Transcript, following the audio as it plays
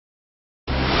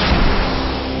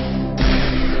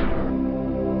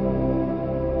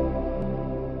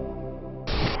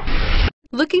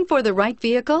Looking for the right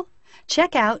vehicle?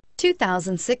 Check out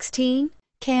 2016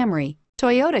 Camry.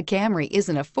 Toyota Camry is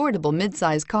an affordable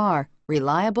midsize car,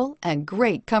 reliable and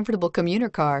great comfortable commuter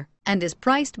car, and is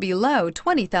priced below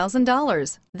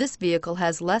 $20,000. This vehicle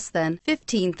has less than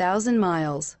 15,000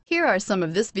 miles. Here are some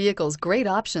of this vehicle's great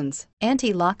options: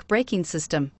 anti-lock braking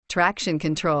system, traction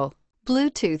control,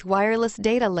 Bluetooth wireless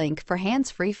data link for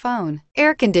hands-free phone,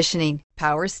 air conditioning,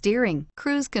 power steering,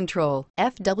 cruise control,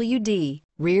 FWD,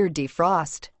 rear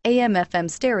defrost, AM/FM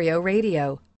stereo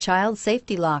radio, child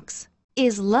safety locks.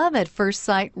 Is love at first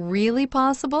sight really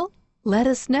possible? Let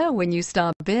us know when you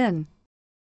stop in.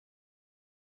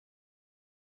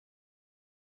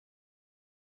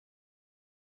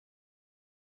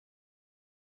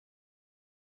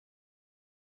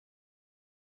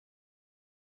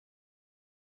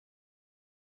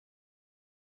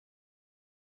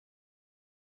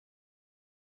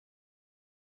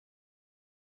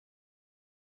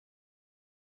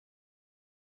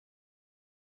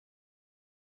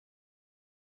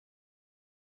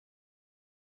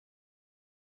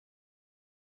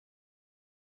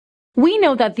 We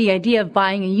know that the idea of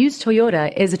buying a used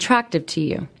Toyota is attractive to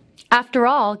you. After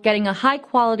all, getting a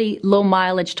high-quality,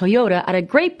 low-mileage Toyota at a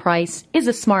great price is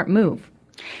a smart move.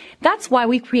 That's why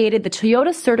we created the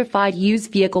Toyota Certified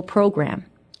Used Vehicle Program.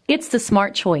 It's the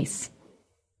smart choice.